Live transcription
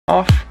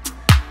off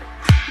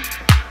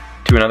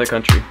to another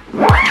country.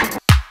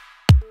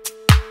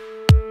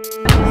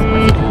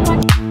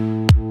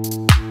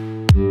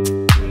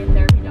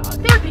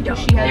 Therapy dog.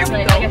 She has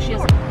like, I guess she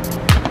has.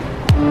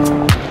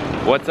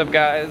 What's up,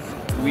 guys?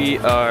 We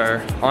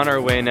are on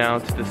our way now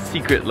to the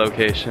secret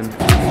location.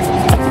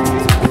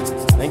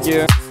 Thank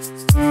you.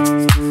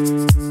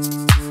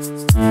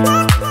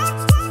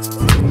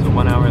 So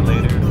 1 hour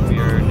later, we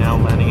are now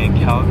landing in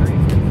Calgary,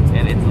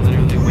 and it's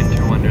literally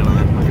winter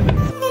wonderland. Look at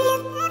this.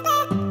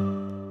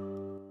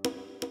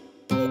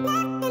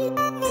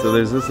 So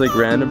there's this like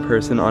random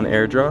person on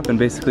airdrop, and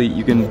basically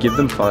you can give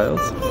them files.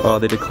 Oh,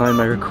 they declined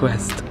my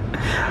request.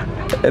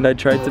 And I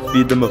tried to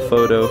feed them a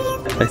photo.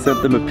 I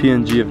sent them a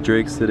PNG of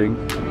Drake sitting.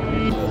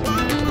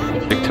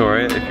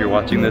 Victoria, if you're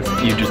watching this,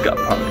 you just got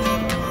punked.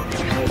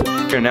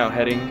 We're now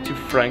heading to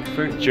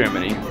Frankfurt,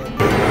 Germany.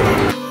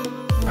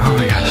 Oh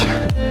my gosh.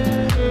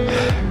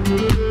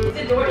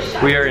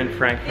 We are in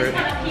Frankfurt.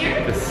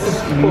 This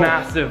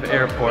massive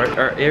airport.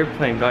 Our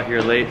airplane got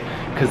here late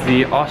because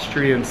the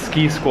Austrian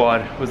ski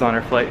squad was on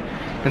our flight.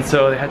 And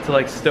so they had to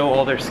like stow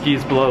all their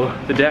skis below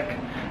the deck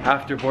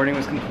after boarding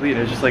was complete.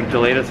 It just like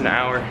delayed us an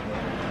hour.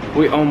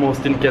 We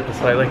almost didn't get this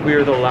flight. Like we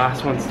were the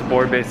last ones to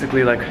board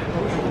basically. Like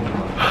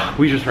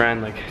we just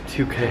ran like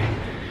 2K.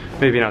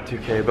 Maybe not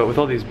 2K, but with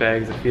all these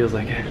bags it feels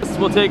like it. This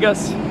will take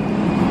us to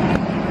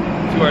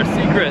our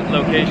secret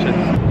location.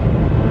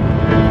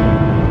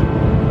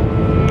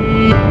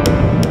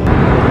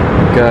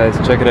 Guys,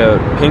 check it out.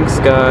 Pink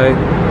sky,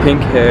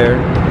 pink hair.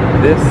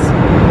 This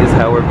is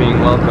how we're being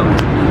welcomed.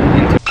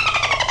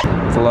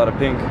 It's a lot of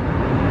pink.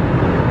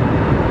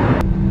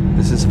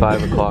 This is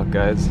 5 o'clock,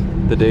 guys.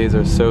 The days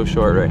are so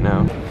short right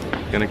now.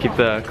 Gonna keep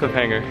the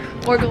cliffhanger.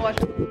 Or go watch.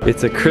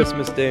 It's a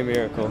Christmas Day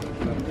miracle.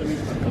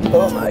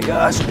 Oh my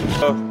gosh.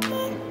 Oh,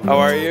 how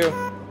are you?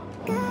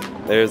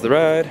 There's the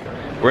ride.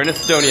 We're in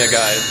Estonia,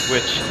 guys,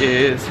 which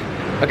is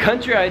a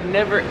country I'd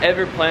never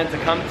ever planned to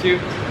come to.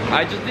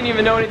 I just didn't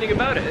even know anything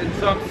about it. And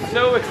so I'm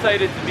so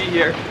excited to be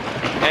here.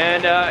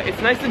 And it's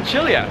nice and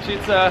chilly actually.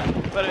 It's I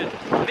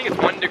think it's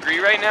 1 degree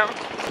right now.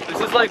 This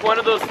is like one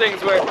of those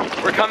things where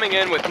we're coming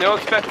in with no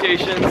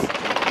expectations,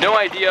 no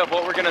idea of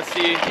what we're gonna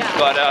see,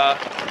 but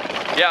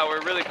yeah,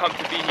 we're really pumped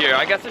to be here.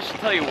 I guess I should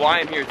tell you why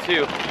I'm here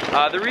too.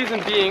 The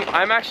reason being,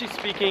 I'm actually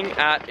speaking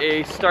at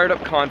a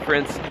startup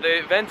conference. The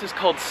event is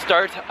called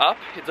Start Up.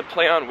 It's a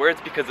play on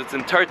words because it's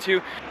in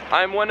Tartu.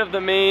 I'm one of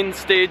the main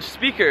stage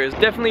speakers.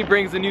 Definitely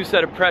brings a new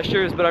set of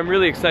pressures, but I'm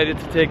really excited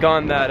to take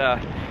on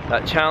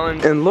that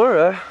challenge. And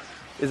Laura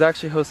is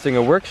actually hosting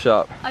a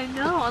workshop. I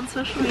know, on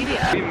social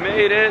media. We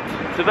made it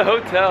to the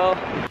hotel.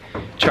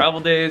 Travel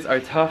days are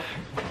tough,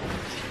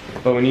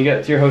 but when you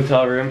get to your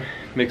hotel room,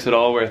 it makes it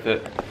all worth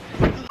it.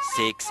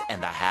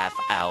 6.5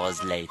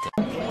 hours later.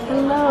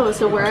 Hello,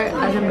 so we're at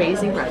an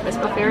amazing breakfast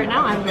buffet right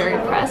now. I'm very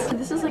impressed.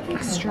 This is like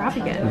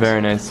extravagant.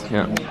 Very nice,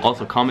 yeah.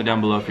 Also, comment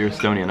down below if you're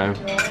Estonian. I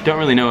don't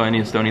really know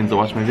any Estonians that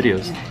watch my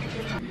videos.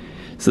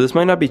 So this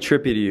might not be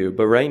trippy to you,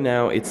 but right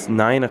now it's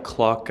 9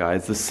 o'clock,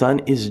 guys. The sun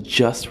is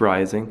just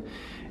rising.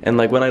 And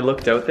like when I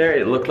looked out there,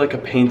 it looked like a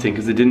painting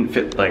because it didn't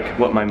fit like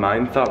what my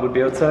mind thought would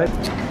be outside.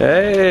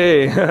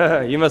 Hey,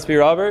 you must be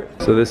Robert.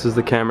 So this is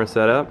the camera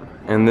setup,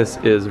 and this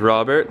is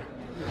Robert.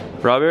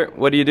 Robert,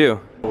 what do you do?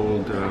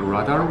 Called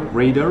radar.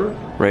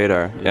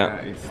 Radar, yeah.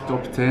 It's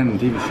top 10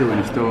 TV show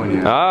in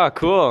Estonia. Ah,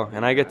 cool.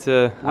 And I get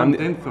to...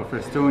 1/10 of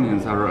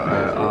Estonians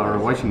are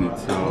watching it,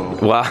 so...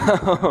 Wow.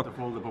 Of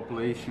all the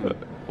population.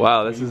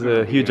 Wow, this is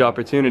a huge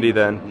opportunity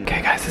then.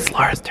 Okay guys, it's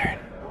Laura's turn.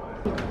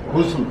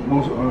 Who's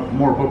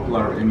more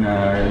popular in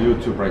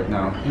YouTube right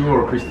now? You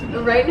or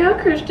Kristen? Right now,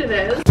 Christian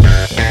is.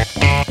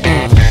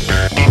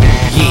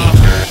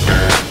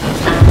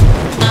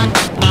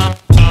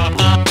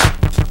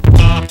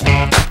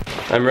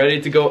 I'm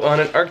ready to go on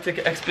an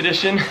Arctic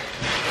expedition,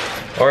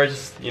 or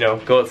just, you know,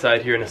 go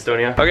outside here in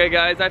Estonia. Okay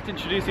guys, I have to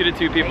introduce you to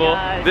 2 people.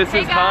 This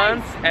is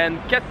Hans and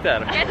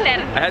Keter.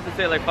 I had to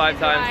say it like 5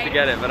 times to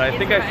get it, but I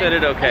think I said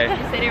it okay.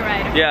 You said it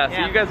right. Yeah,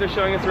 so you guys are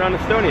showing us around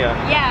Estonia.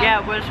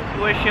 Yeah,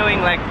 we're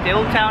showing like the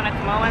Old Town at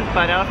the moment,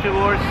 but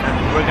afterwards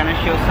we're gonna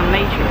show some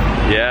nature.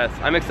 Yes,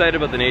 I'm excited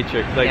about the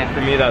nature. Like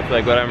for me, that's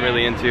like what I'm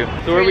really into.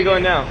 So where are we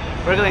going now?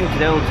 We're going to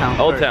the Old Town.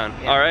 Old Town.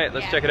 All right,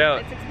 let's check it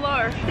out. Let's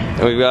explore.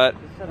 And we've got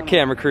a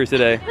camera crew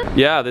today.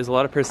 Yeah, there's a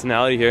lot of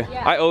personality here.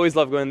 I always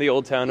love going to the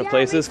Old Town of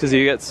places because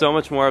you get so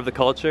much more of the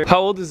culture. How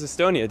old is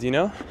Estonia? Do you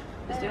know?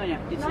 Estonia,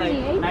 it's like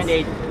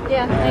 98.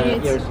 Yeah,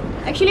 98 years.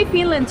 Actually,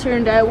 Finland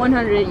turned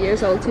 100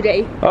 years old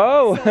today.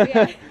 Oh! So,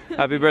 yeah.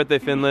 Happy birthday,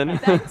 Finland.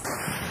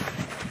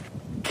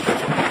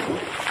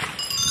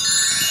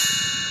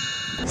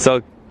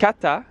 So,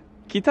 Kita?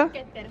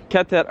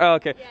 Keter. Oh,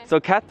 okay. Yeah. So,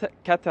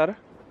 Keter.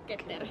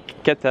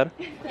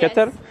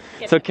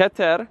 So,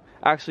 Keter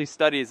actually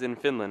studies in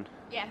Finland.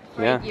 Yeah,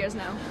 for 8 years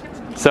now.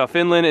 So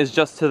Finland is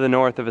just to the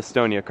north of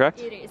Estonia,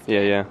 correct? It is.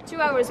 Yeah. 2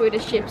 hours with a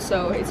ship,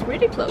 so it's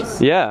really close.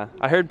 Yeah,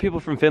 I heard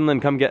people from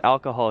Finland come get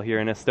alcohol here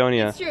in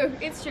Estonia. It's true,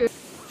 it's true.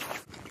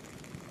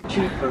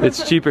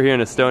 It's cheaper here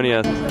in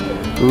Estonia.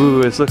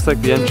 Ooh, this looks like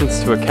the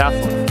entrance to a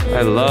castle.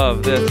 I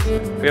love this.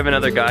 We have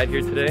another guide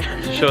here today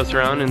to show us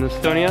around in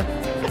Estonia.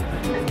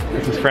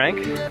 This is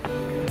Frank.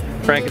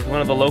 Frank is one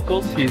of the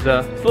locals. He's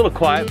a little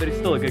quiet, but he's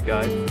still a good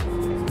guy.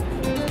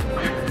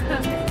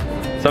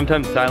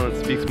 Sometimes silence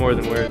speaks more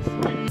than words.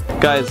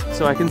 Guys,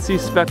 so I can see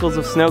speckles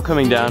of snow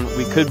coming down.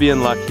 We could be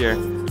in luck here.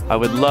 I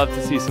would love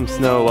to see some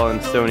snow while in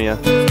Estonia.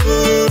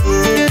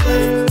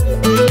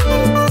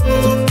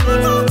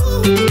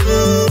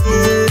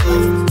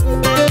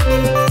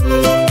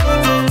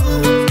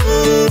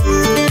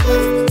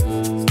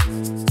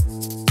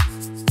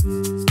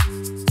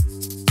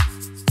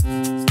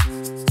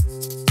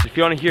 If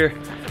you want to hear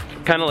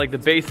kind of like the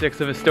basics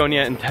of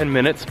Estonia in 10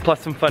 minutes, plus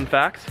some fun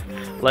facts,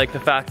 like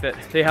the fact that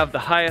they have the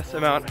highest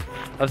amount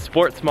of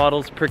sports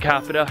models per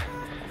capita,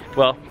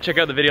 well, check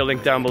out the video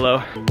link down below.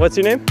 What's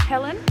your name?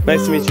 Helen.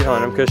 Nice to meet you,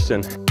 Helen. I'm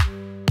Christian.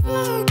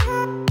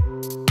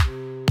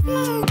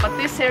 But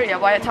this area,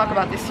 why I talk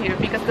about this here,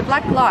 because the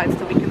black lines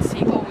that we can see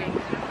going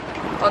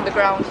on the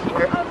ground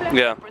here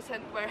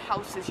represent where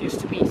houses used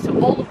to be. So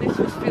all of this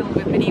was filled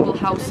with medieval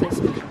houses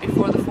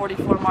before the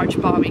 44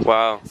 March bombing.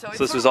 Wow, so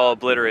this was all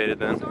obliterated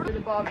then. So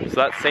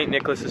that's St.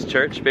 Nicholas's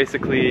Church.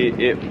 Basically,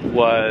 it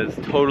was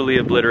totally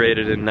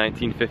obliterated in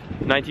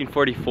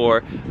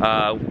 1944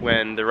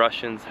 when the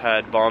Russians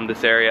had bombed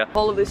this area.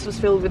 All of this was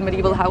filled with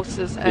medieval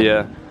houses,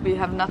 and we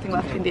have nothing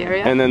left in the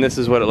area. And then this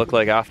is what it looked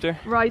like after?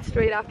 Right,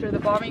 straight after the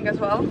bombing as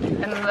well.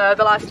 And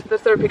the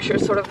third picture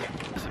is sort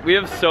of... We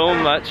have so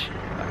much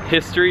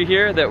history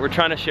here that we're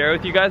trying to share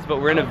with you guys, but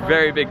we're in a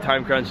very big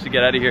time crunch to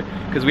get out of here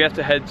because we have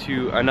to head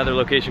to another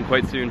location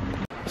quite soon.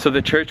 So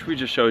the church we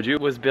just showed you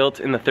was built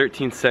in the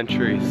 13th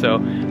century, so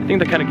I think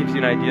that kind of gives you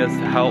an idea as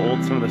to how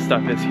old some of the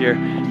stuff is here.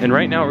 And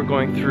right now we're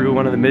going through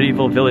one of the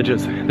medieval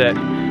villages that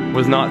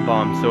was not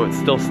bombed, so it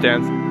still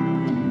stands.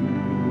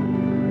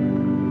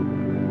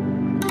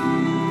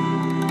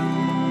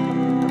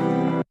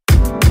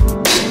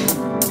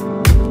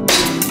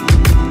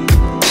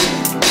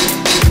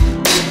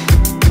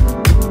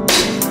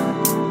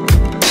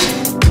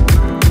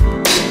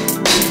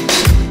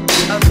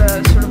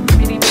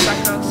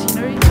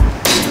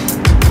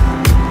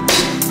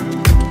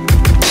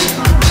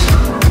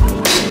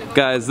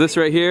 Guys, this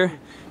right here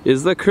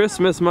is the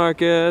Christmas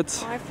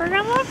market. I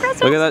forgot about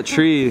Christmas. Look at that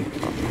tree.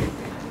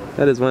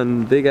 That is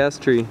one big ass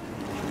tree.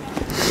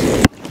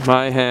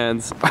 My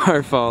hands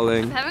are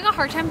falling. I'm having a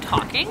hard time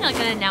talking, like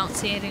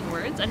enunciating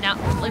words.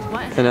 Like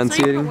what?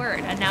 Enunciating?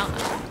 Word.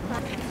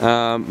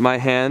 My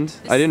hand.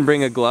 I didn't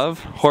bring a glove.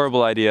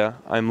 Horrible idea.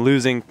 I'm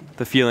losing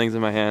the feelings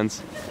in my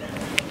hands.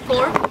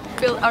 Floor,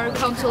 built our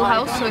council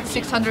house, so it's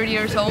 600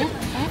 years old,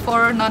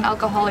 for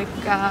non-alcoholic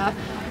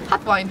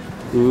hot wine.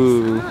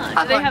 Ooh. Do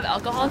they have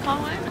alcoholic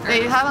hot wine?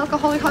 They have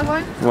alcoholic hot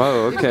wine?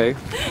 Whoa, okay.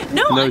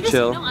 No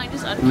chill.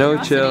 No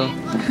chill.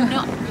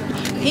 No.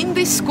 In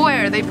this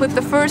square, they put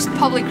the first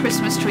public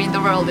Christmas tree in the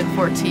world in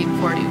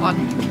 1441.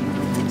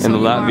 And so the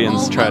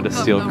Latvians tried to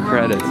steal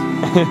credit.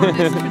 For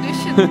this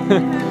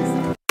tradition.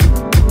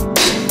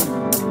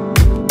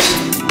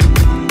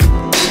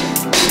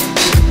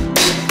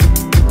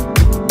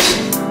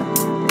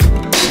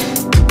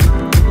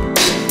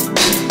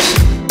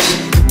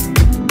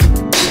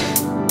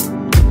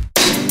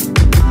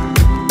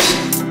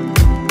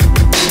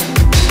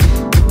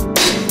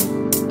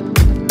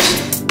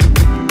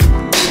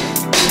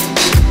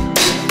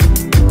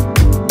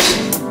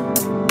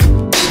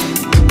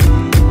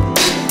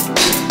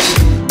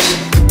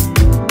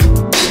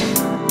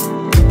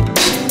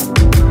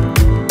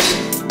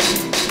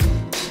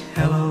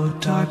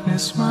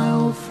 My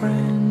old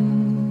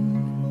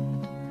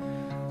friend,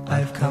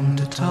 I've come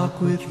to talk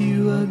with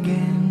you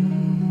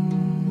again,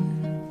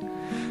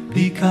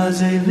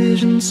 because a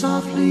vision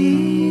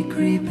softly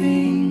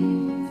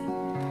creeping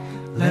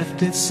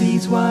left its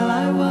seeds while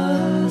I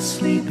was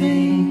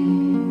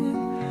sleeping.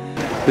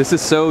 This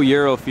is so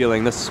Euro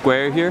feeling, this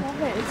square here.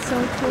 It's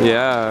so cool.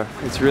 Yeah,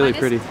 it's really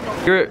pretty.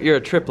 You're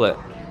a triplet.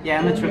 Yeah,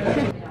 I'm a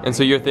triplet. And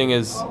so your thing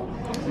is?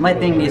 My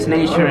thing is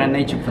nature and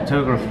nature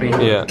photography.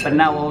 Yeah. But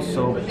now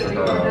also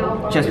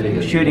just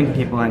shooting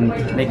people and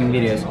making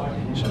videos.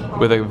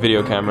 With a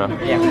video camera.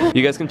 Yeah.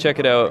 You guys can check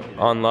it out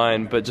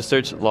online, but just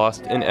search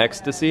Lost in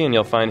Ecstasy and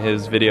you'll find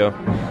his video.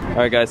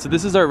 Alright guys, so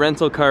this is our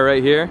rental car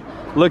right here.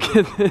 Look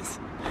at this.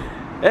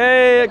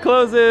 Hey, it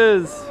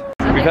closes!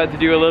 We've had to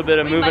do a little bit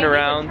of moving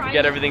around to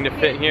get everything to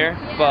fit here,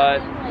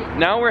 but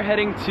now we're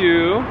heading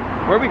to...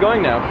 Where are we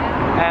going now?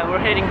 We're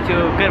heading to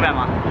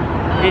Kõrvemaa.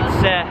 It's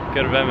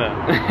Kõrvemaa.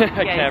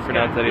 I can't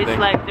pronounce anything. It's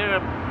like there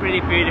are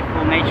pretty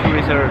beautiful nature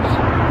reserves.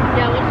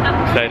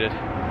 Yeah, excited.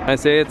 I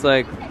say it's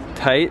like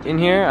tight in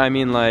here. I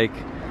mean like,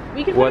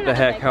 what the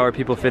heck? How are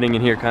people fitting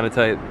in here kind of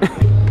tight?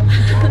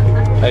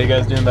 How you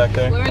guys doing back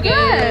there? We're good.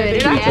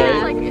 It's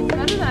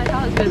better than I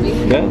thought it was gonna be.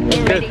 Yeah,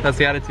 that's good. That's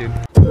the attitude.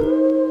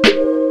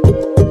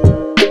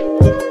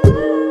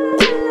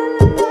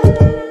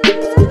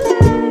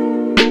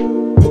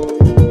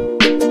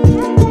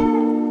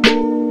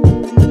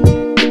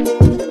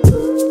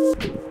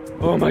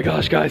 Oh my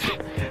gosh, guys.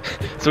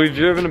 So we've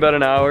driven about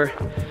an hour.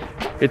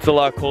 It's a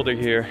lot colder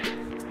here.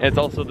 And it's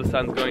also the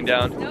sun's going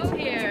down. Snow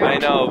here. I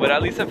know, but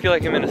at least I feel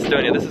like I'm in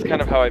Estonia. This is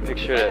kind of how I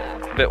pictured it.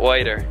 A bit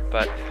whiter,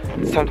 but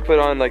it's time to put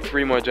on like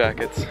 3 more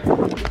jackets.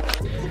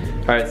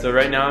 Alright, so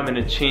right now I'm in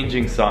a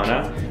changing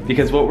sauna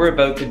because what we're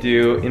about to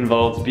do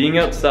involves being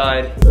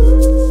outside.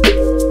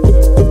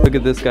 Look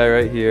at this guy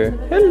right here.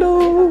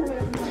 Hello!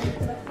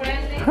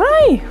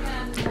 Hi!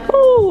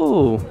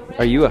 Oh!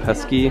 Are you a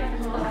husky?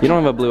 You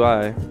don't have a blue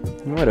eye.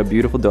 What a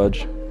beautiful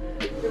Dodge.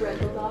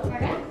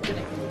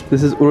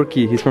 This is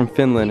Urki, he's from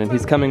Finland and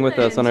he's coming with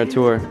us on our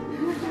tour.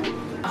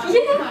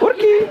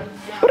 Urki!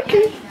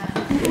 Urki!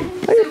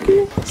 Hi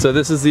Urki! So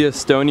this is the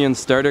Estonian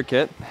starter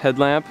kit.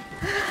 Headlamp,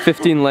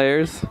 15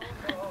 layers,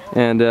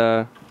 and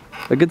a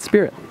good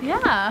spirit.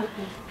 Yeah.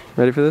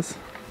 Ready for this?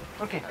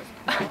 Okay.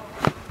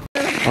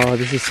 Oh,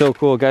 this is so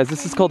cool. Guys,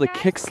 this is called a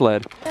kick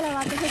sled.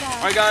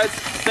 Alright guys,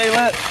 stay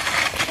lit!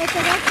 Stay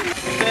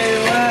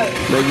lit!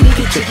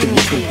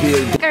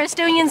 Our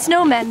Estonian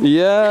snowmen.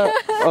 Yeah!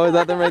 Oh, is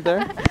that them right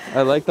there?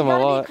 I like them a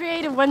lot. Be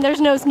creative when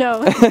there's no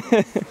snow.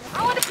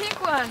 I want a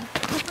pink one.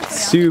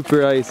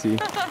 Super icy.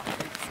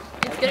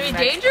 It's gonna be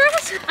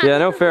dangerous? Yeah,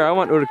 no fair. I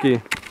want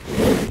Urki.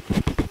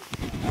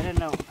 I don't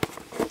know.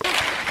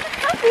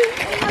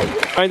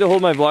 Trying to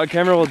hold my vlog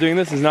camera while doing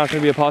this is not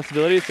going to be a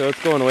possibility, so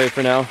it's going away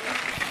for now.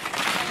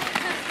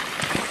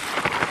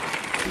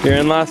 You're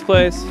in last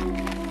place.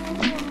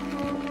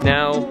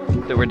 Now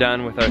that we're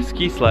done with our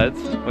ski sleds,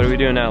 what are we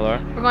doing now,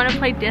 Laura? We're going to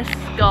play disc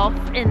golf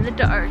in the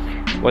dark.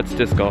 What's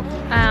disc golf?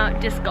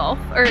 Disc golf,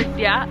 or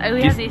yeah,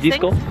 we have these disc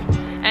things. golf?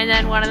 And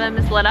then one of them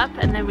is lit up,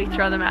 and then we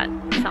throw them at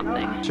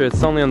something. Sure,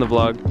 it's only on the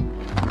vlog.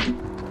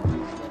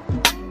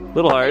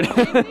 Little hard.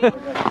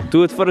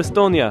 Do it for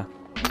Estonia.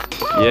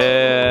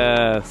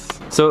 Yes.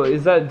 So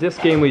is that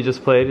disc game we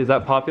just played, is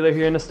that popular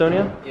here in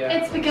Estonia? Yeah.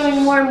 It's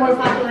becoming more and more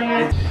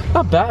popular.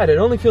 Not bad, it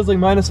only feels like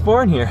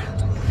 -4 in here.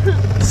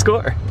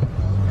 Score.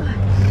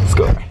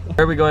 Score.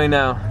 Where are we going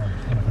now?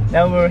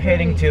 Now we're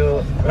heading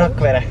to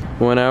Rakvere.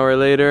 1 hour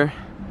later,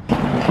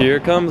 here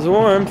comes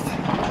warmth.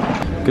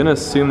 Gonna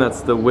assume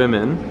that's the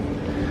women,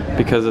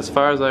 because as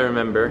far as I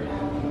remember,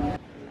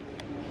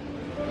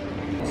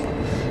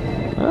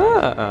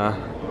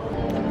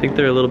 I think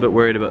they're a little bit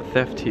worried about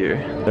theft here.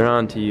 They're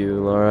on to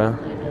you, Laura.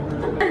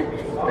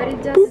 But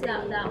it does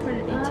that for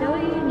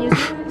Italy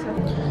music.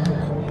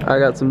 I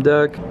got some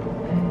duck.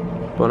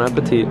 Bon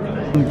appetit.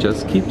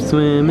 Just keep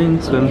swimming,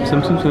 swim,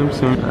 swim, swim, swim,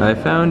 swim. I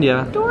found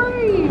ya.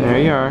 Dory. There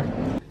you are.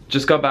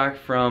 Just got back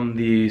from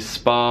the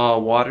spa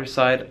water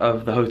side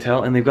of the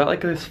hotel and they've got like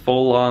this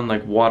full-on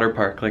like water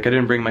park. Like I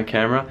didn't bring my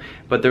camera,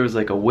 but there was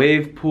like a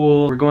wave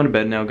pool. We're going to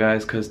bed now,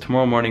 guys, because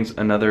tomorrow morning's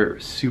another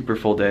super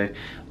full day.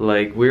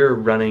 Like we're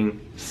running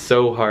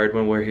so hard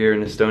when we're here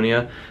in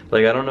Estonia.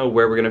 Like I don't know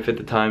where we're gonna fit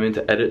the time in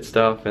to edit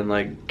stuff and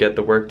like get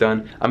the work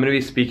done. I'm gonna be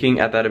speaking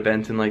at that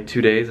event in like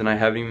 2 days and I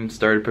haven't even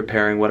started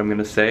preparing what I'm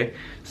gonna say.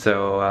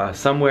 So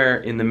somewhere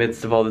in the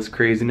midst of all this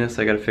craziness,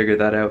 I gotta figure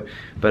that out.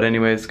 But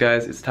anyways,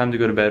 guys, it's time to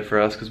go to bed for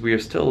us because we are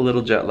still a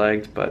little jet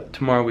lagged, but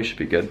tomorrow we should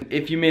be good.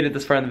 If you made it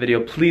this far in the video,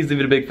 please leave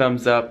it a big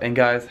thumbs up. And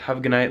guys, have a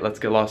good night. Let's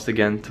get lost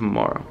again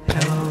tomorrow.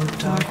 Hello,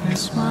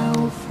 darkness, my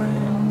old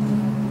friend.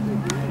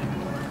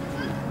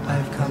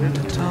 I've come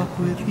to talk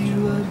with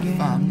you again.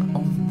 Fun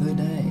of the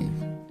day.